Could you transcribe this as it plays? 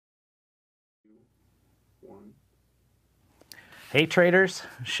Hey traders,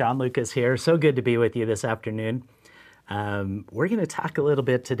 Shawn Lucas here. So good to be with you this afternoon. We're going to talk a little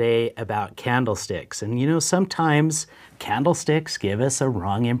bit today about candlesticks. And you know, sometimes candlesticks give us a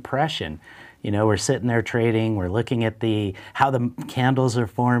wrong impression. You know, we're sitting there trading, we're looking at how the candles are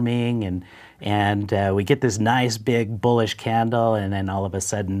forming, and we get this nice big bullish candle, and then all of a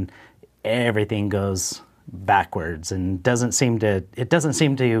sudden everything goes backwards and it doesn't seem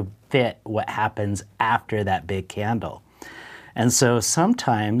to fit what happens after that big candle. And so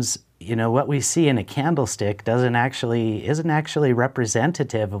sometimes, you know, what we see in a candlestick isn't actually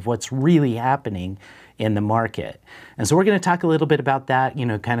representative of what's really happening in the market. And so we're going to talk a little bit about that, you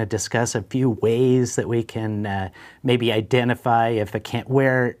know, kind of discuss a few ways that we can maybe identify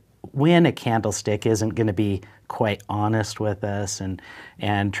when a candlestick isn't going to be quite honest with us, and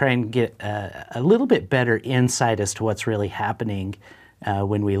try and get a little bit better insight as to what's really happening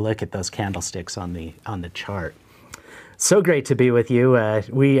when we look at those candlesticks on the chart. So great to be with you. I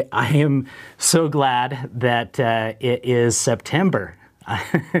am so glad that it is September.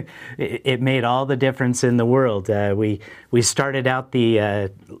 It made all the difference in the world. We started out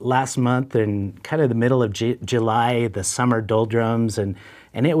the last month in kind of the middle of July, the summer doldrums, and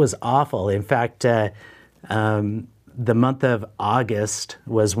it was awful. In fact, the month of August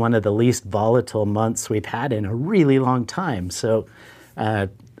was one of the least volatile months we've had in a really long time. So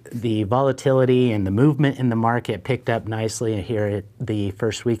the volatility and the movement in the market picked up nicely here at the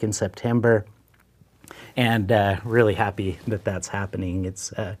first week in September, and really happy that that's happening.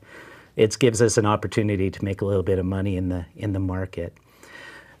 It gives us an opportunity to make a little bit of money in the market.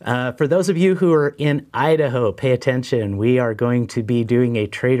 For those of you who are in Idaho, pay attention. We are going to be doing a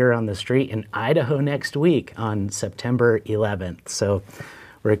Trader on the Street in Idaho next week on September 11th. So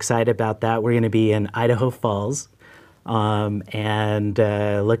we're excited about that. We're going to be in Idaho Falls. And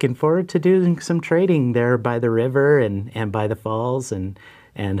looking forward to doing some trading there by the river and by the falls, and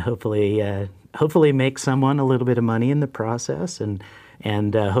hopefully make someone a little bit of money in the process, and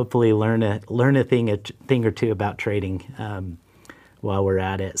hopefully learn a thing or two about trading while we're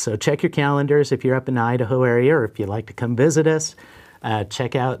at it. So check your calendars if you're up in the Idaho area, or if you'd like to come visit us.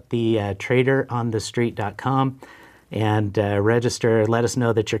 Check out the traderonthestreet.com. and register. Let us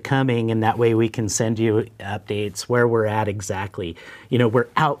know that you're coming, and that way we can send you updates where we're at exactly. You know, we're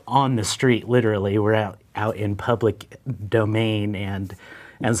out on the street, literally. We're out in public domain, and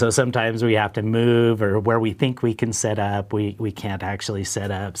so sometimes we have to move, or where we think we can set up, we can't actually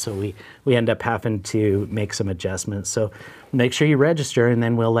set up, so we end up having to make some adjustments. So make sure you register, and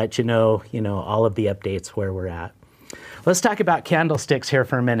then we'll let you know all of the updates where we're at. Let's talk about candlesticks here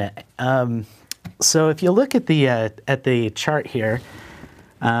for a minute. So if you look at the chart here,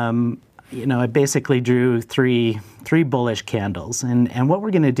 you know, I basically drew three bullish candles, and what we're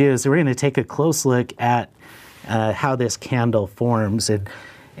going to do is we're going to take a close look at how this candle forms,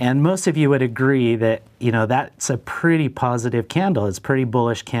 and most of you would agree that, you know, that's a pretty positive candle. It's a pretty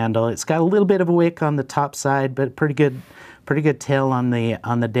bullish candle. It's got a little bit of a wick on the top side, but pretty good tail on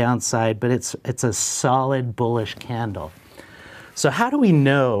the downside. But it's a solid bullish candle. So how do we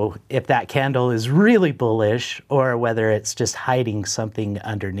know if that candle is really bullish or whether it's just hiding something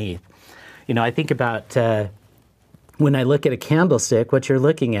underneath? You know, I think about when I look at a candlestick, what you're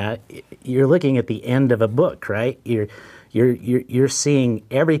looking at the end of a book, right? You're seeing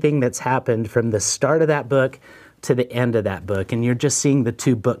everything that's happened from the start of that book to the end of that book, and you're just seeing the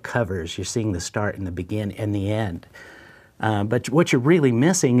two book covers. You're seeing the start and the begin and the end. But what you're really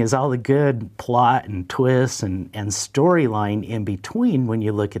missing is all the good plot and twists and storyline in between when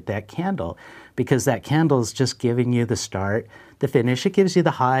you look at that candle, because that candle is just giving you the start, the finish. It gives you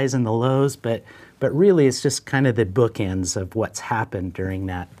the highs and the lows, but really it's just kind of the bookends of what's happened during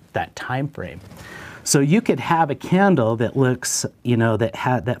that time frame. So you could have a candle that looks, you know,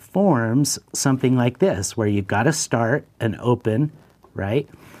 that forms something like this, where you've got a start, an open, right?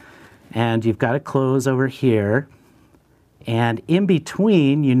 And you've got a close over here. And in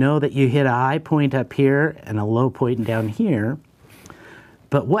between, you know that you hit a high point up here and a low point down here.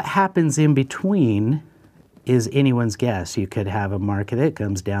 But what happens in between is anyone's guess. You could have a market that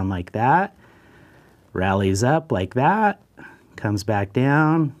comes down like that, rallies up like that, comes back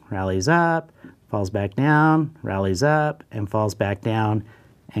down, rallies up, falls back down, rallies up, and falls back down,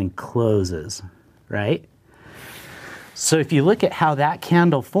 and closes, right? So if you look at how that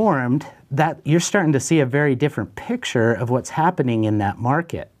candle formed, that you're starting to see a very different picture of what's happening in that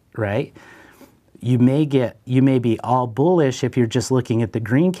market, right? You may be all bullish if you're just looking at the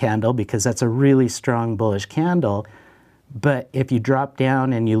green candle, because that's a really strong bullish candle. But if you drop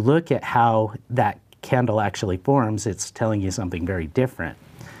down and you look at how that candle actually forms, it's telling you something very different.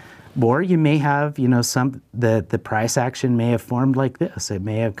 Or you may have, you know, the price action may have formed like this. It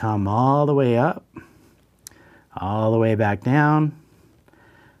may have come all the way up, all the way back down,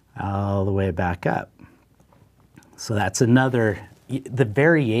 all the way back up. So that's another, the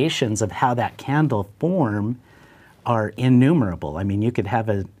variations of how that candle form are innumerable. I mean, you could have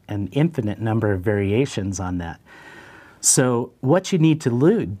an infinite number of variations on that. So what you need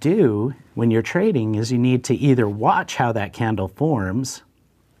to do when you're trading is you need to either watch how that candle forms,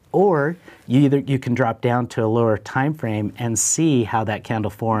 or you can drop down to a lower time frame and see how that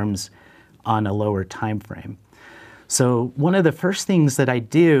candle forms on a lower time frame. So one of the first things that I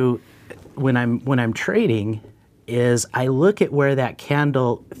do when I'm trading is I look at where that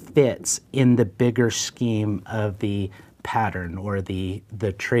candle fits in the bigger scheme of the pattern or the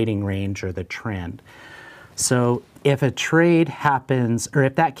trading range or the trend. So if a trade happens, or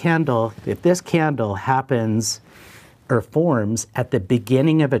if this candle happens or forms at the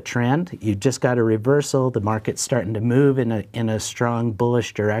beginning of a trend, you just got a reversal, the market's starting to move in a strong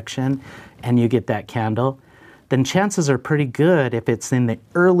bullish direction, and you get that candle, then chances are pretty good, if it's in the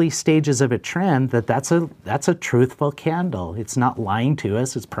early stages of a trend, that's a truthful candle. It's not lying to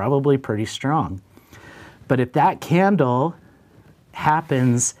us, it's probably pretty strong. But if that candle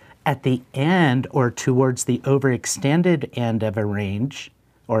happens at the end or towards the overextended end of a range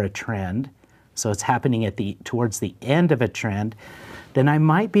or a trend, so it's happening towards the end of a trend, then I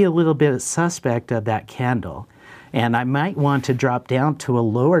might be a little bit suspect of that candle. And I might want to drop down to a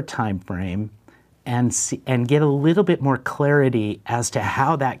lower time frame and get a little bit more clarity as to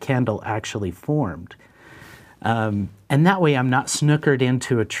how that candle actually formed. And that way I'm not snookered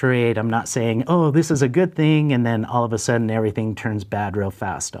into a trade. I'm not saying, oh, this is a good thing, and then all of a sudden everything turns bad real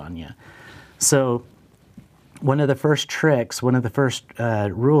fast on you. So one of the first tricks, one of the first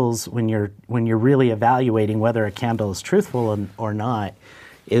rules when you're really evaluating whether a candle is truthful or not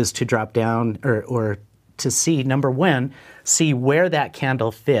is to drop down or to see, number one, see where that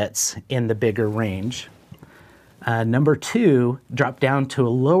candle fits in the bigger range. Number two, drop down to a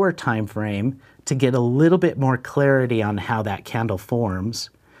lower time frame to get a little bit more clarity on how that candle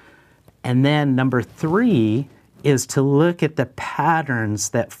forms. And then number three is to look at the patterns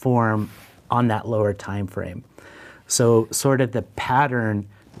that form on that lower time frame. So sort of the pattern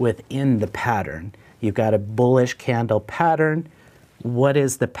within the pattern. You've got a bullish candle pattern. What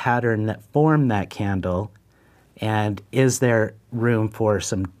is the pattern that formed that candle? And is there room for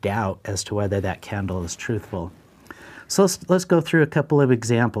some doubt as to whether that candle is truthful? So let's go through a couple of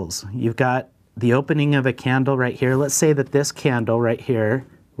examples. You've got the opening of a candle right here. Let's say that this candle right here,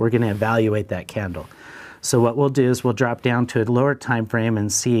 we're going to evaluate that candle. So what we'll do is we'll drop down to a lower time frame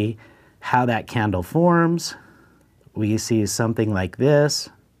and see how that candle forms. We see something like this.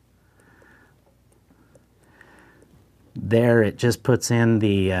 There it just puts in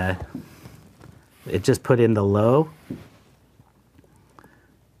the put in the low.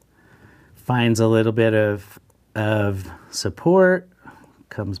 Finds a little bit of support,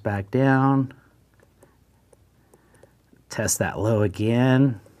 comes back down, test that low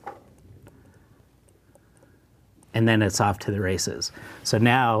again, and then it's off to the races. So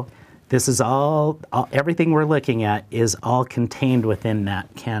now this is everything we're looking at is all contained within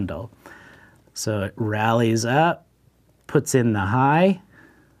that candle. So it rallies up, puts in the high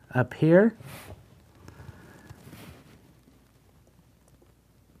up here,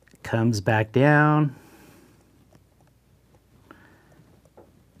 comes back down,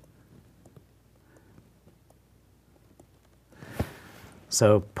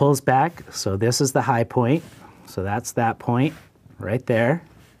 so pulls back. So this is the high point. So that's that point right there.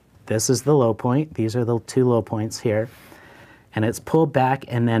 This is the low point. These are the two low points here. And it's pulled back,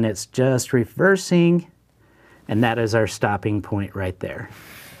 and then it's just reversing, and that is our stopping point right there.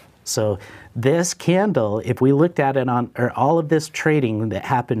 So this candle, if we looked at it or all of this trading that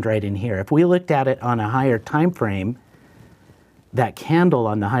happened right in here, if we looked at it on a higher time frame, that candle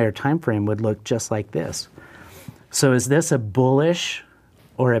on the higher time frame would look just like this. So is this a bullish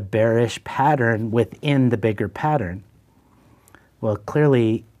or a bearish pattern within the bigger pattern? Well,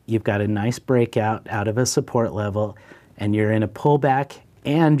 clearly you've got a nice breakout out of a support level, and you're in a pullback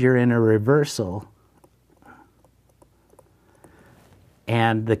and you're in a reversal,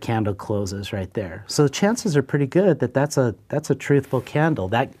 and the candle closes right there. So the chances are pretty good that that's a truthful candle.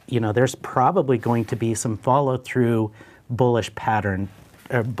 That, you know, there's probably going to be some follow through bullish pattern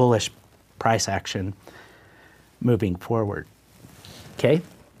or bullish price action moving forward. Okay.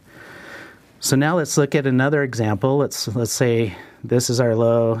 So now let's look at another example. Let's say this is our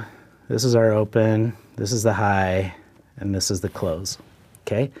low, this is our open, this is the high, and this is the close.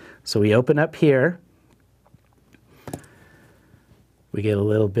 Okay. So we open up here. We get a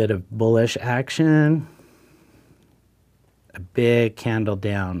little bit of bullish action, a big candle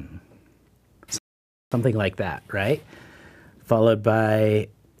down, something like that, right? Followed by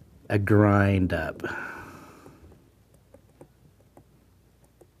a grind up.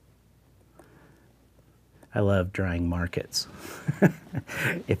 I love drawing markets.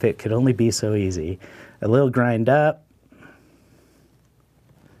 If it could only be so easy. A little grind up, a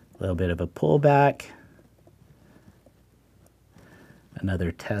little bit of a pullback,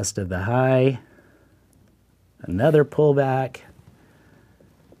 another test of the high, another pullback,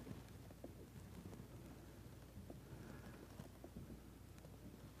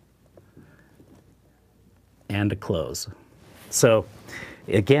 and a close. So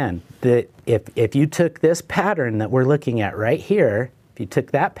again, if you took this pattern that we're looking at right here, if you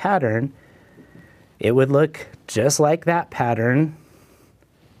took that pattern, it would look just like that pattern.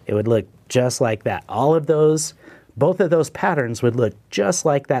 It would look just like that. All of those, both of those patterns would look just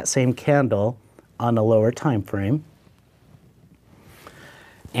like that same candle on a lower time frame.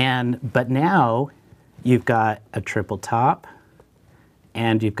 But now you've got a triple top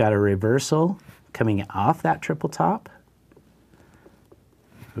and you've got a reversal coming off that triple top.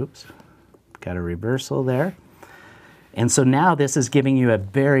 Oops, got a reversal there. And so now this is giving you a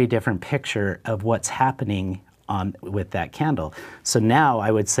very different picture of what's happening with that candle. So now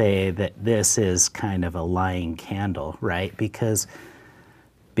I would say that this is kind of a lying candle, right? Because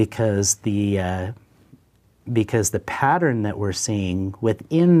the pattern that we're seeing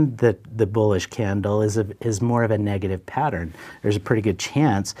within the bullish candle is more of a negative pattern. There's a pretty good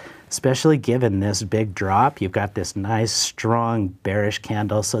chance, especially given this big drop, you've got this nice strong bearish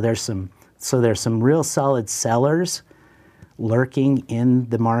candle. So there's some real solid sellers lurking in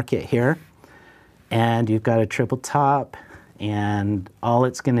the market here. And you've got a triple top, and all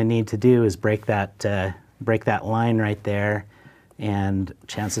it's going to need to do is break that line right there, and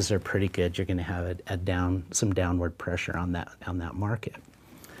chances are pretty good you're going to have some downward pressure on that market.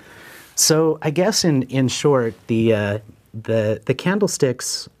 So I guess in short, the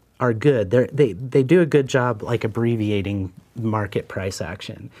candlesticks are good. They do a good job like abbreviating market price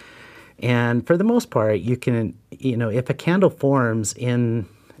action, and for the most part, you can, if a candle forms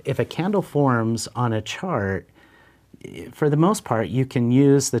on a chart, for the most part, you can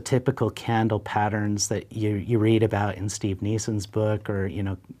use the typical candle patterns that you read about in Steve Neeson's book, or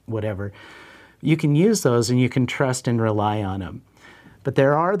whatever. You can use those and you can trust and rely on them. But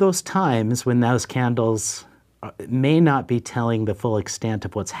there are those times when those candles may not be telling the full extent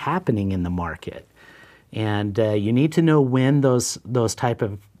of what's happening in the market. And you need to know when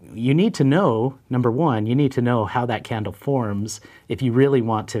you need to know, number one, you need to know how that candle forms if you really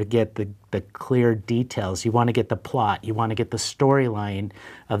want to get the clear details. You want to get the plot, you want to get the storyline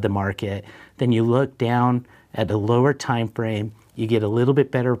of the market. Then you look down at a lower time frame, you get a little bit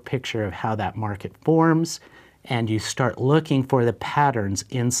better picture of how that market forms, and you start looking for the patterns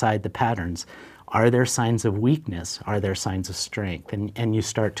inside the patterns. Are there signs of weakness? Are there signs of strength? And you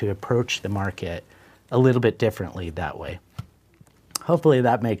start to approach the market a little bit differently that way. Hopefully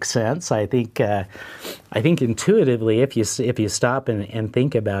that makes sense. I think intuitively, if you stop and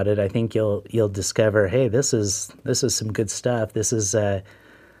think about it, I think you'll discover, hey, this is some good stuff. This is sort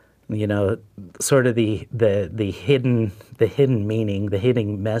of the hidden meaning, the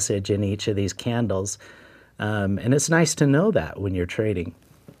hidden message in each of these candles, and it's nice to know that when you're trading.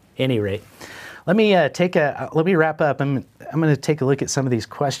 Any rate, let me wrap up. I'm going to take a look at some of these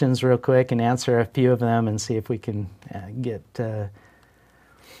questions real quick and answer a few of them and see if we can get.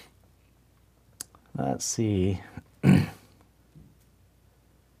 Let's see.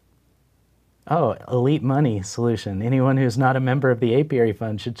 Oh, Elite Money Solution. Anyone who's not a member of the Apiary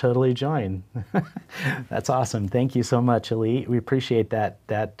Fund should totally join. That's awesome. Thank you so much, Elite. We appreciate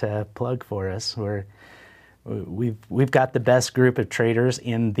that plug for us. We've got the best group of traders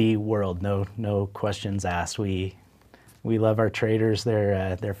in the world. No questions asked. We love our traders.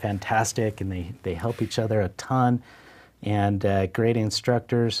 They're fantastic, and they help each other a ton, and great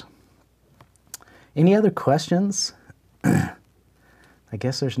instructors. Any other questions? I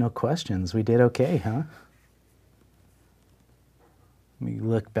guess there's no questions. We did okay, huh? Let me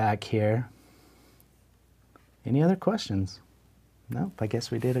look back here. Any other questions? Nope, I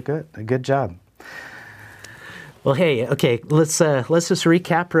guess we did a good job. Well, hey, okay, let's just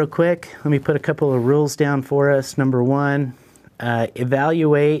recap real quick. Let me put a couple of rules down for us. Number one,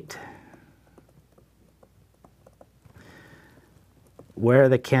 evaluate where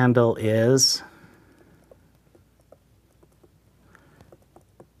the candle is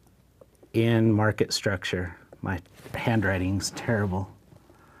in market structure. My handwriting's terrible.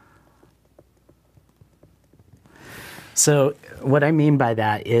 So what I mean by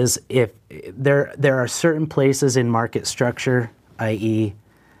that is if there are certain places in market structure, i.e.,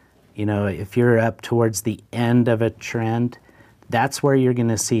 if you're up towards the end of a trend, that's where you're going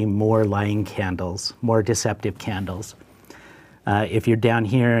to see more lying candles, more deceptive candles. If you're down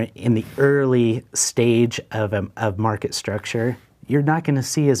here in the early stage of market structure, you're not going to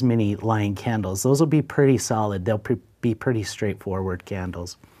see as many lying candles. Those will be pretty solid. They'll be pretty straightforward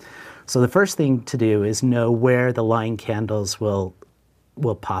candles. So the first thing to do is know where the lying candles will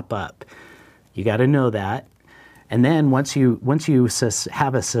pop up. You got to know that. And then once you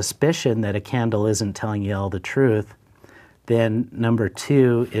have a suspicion that a candle isn't telling you all the truth, then number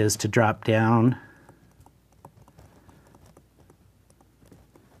 2 is to drop down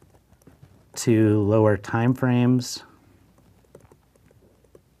to lower time frames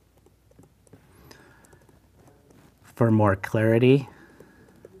for more clarity.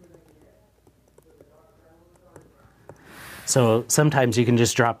 So sometimes you can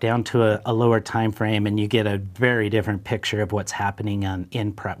just drop down to a lower time frame and you get a very different picture of what's happening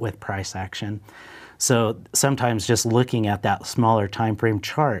with price action. So sometimes just looking at that smaller time frame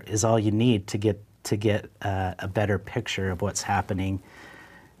chart is all you need to get a better picture of what's happening.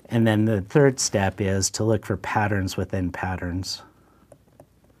 And then the third step is to look for patterns within patterns.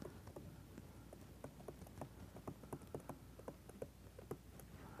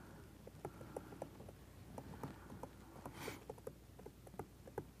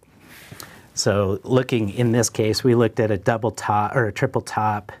 So looking in this case, we looked at a double top or a triple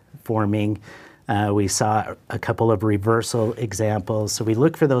top forming. We saw a couple of reversal examples. So we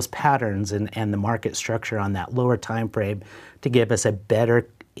look for those patterns and the market structure on that lower time frame to give us a better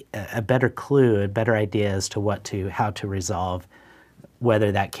clue, a better idea as to how to resolve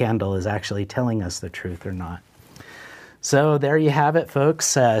whether that candle is actually telling us the truth or not. So there you have it, folks.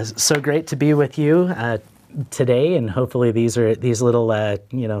 So great to be with you today, and hopefully these little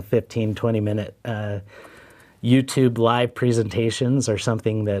 15-20 minute YouTube live presentations are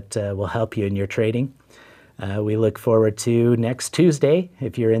something that will help you in your trading. We look forward to next Tuesday.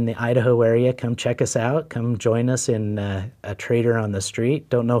 If you're in the Idaho area, come check us out. Come join us in a trader on the street.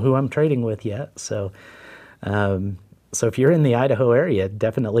 Don't know who I'm trading with yet, so if you're in the Idaho area,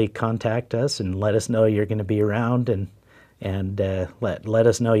 definitely contact us and let us know you're going to be around, and let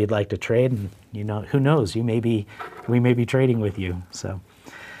us know you'd like to trade. And who knows, we may be trading with you. So,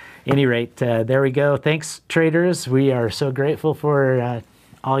 any rate, there we go. Thanks, traders. We are so grateful for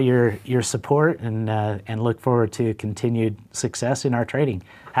all your support, and look forward to continued success in our trading.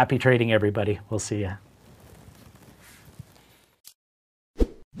 Happy trading, everybody. We'll see you.